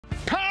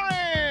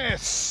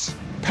Paris!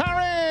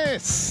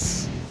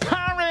 Paris!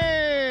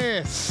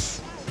 Paris!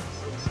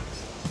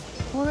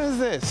 What is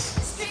this?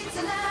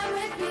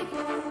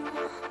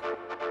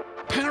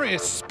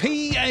 Paris,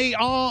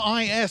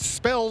 P-A-R-I-S,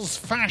 spells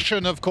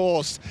fashion, of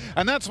course.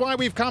 And that's why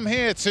we've come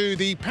here to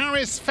the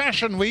Paris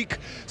Fashion Week,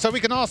 so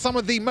we can ask some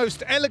of the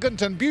most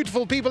elegant and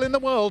beautiful people in the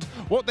world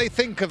what they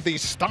think of the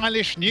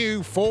stylish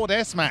new Ford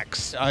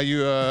S-Max. Are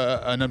you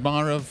an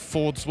admirer of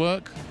Ford's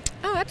work?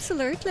 Oh,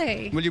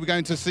 absolutely. Will you be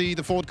going to see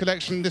the Ford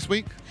collection this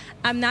week?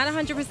 I'm not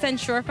 100%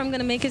 sure if I'm going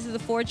to make it to the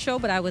Ford show,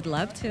 but I would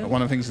love to.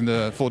 One of the things in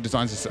the Ford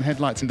designs is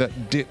headlights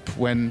that dip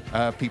when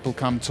people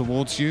come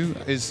towards you.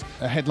 Is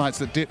headlights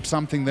that dip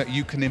something that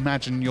you can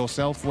imagine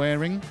yourself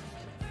wearing?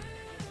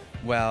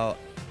 Well,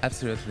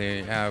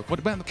 absolutely. What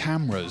about the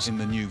cameras in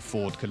the new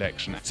Ford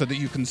collection so that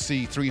you can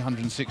see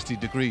 360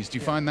 degrees? Do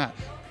you find that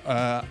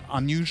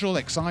unusual,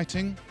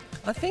 exciting?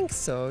 I think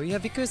so, yeah,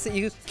 because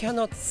you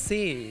cannot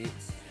see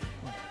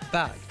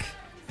back.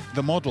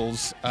 The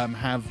models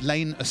have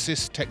lane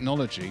assist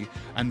technology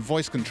and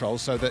voice control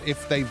so that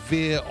if they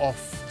veer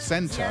off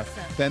center,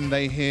 then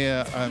they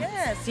hear...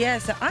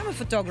 Yes, I'm a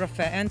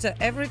photographer, and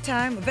every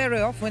time, very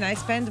often when I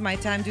spend my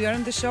time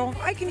during the show,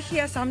 I can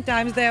hear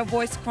sometimes their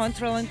voice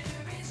control. And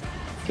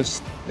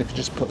if you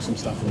just put some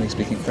stuff of me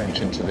speaking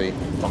French into the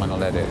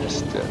final edit,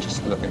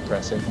 just look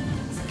impressive.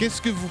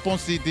 Qu'est-ce que vous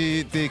pensez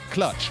des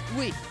clutch?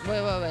 Oui.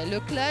 Le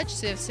clutch,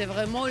 c'est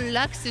vraiment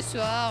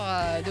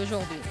l'accessoire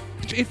d'aujourd'hui.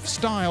 If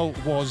style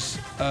was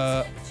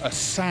a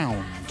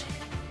sound,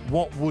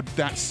 what would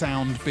that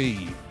sound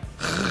be?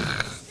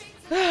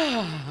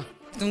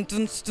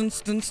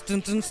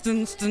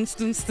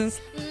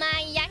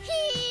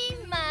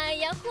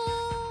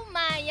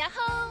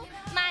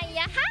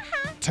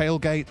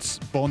 Tailgates,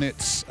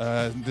 bonnets,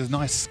 there's a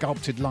nice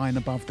sculpted line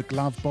above the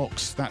glove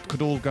box. That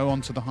could all go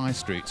onto the high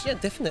street. Yeah,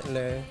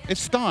 definitely. If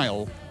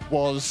style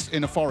was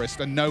in a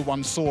forest and no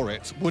one saw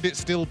it, would it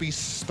still be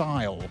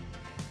style?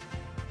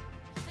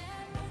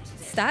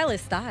 Style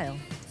is style.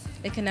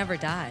 It can never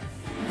die.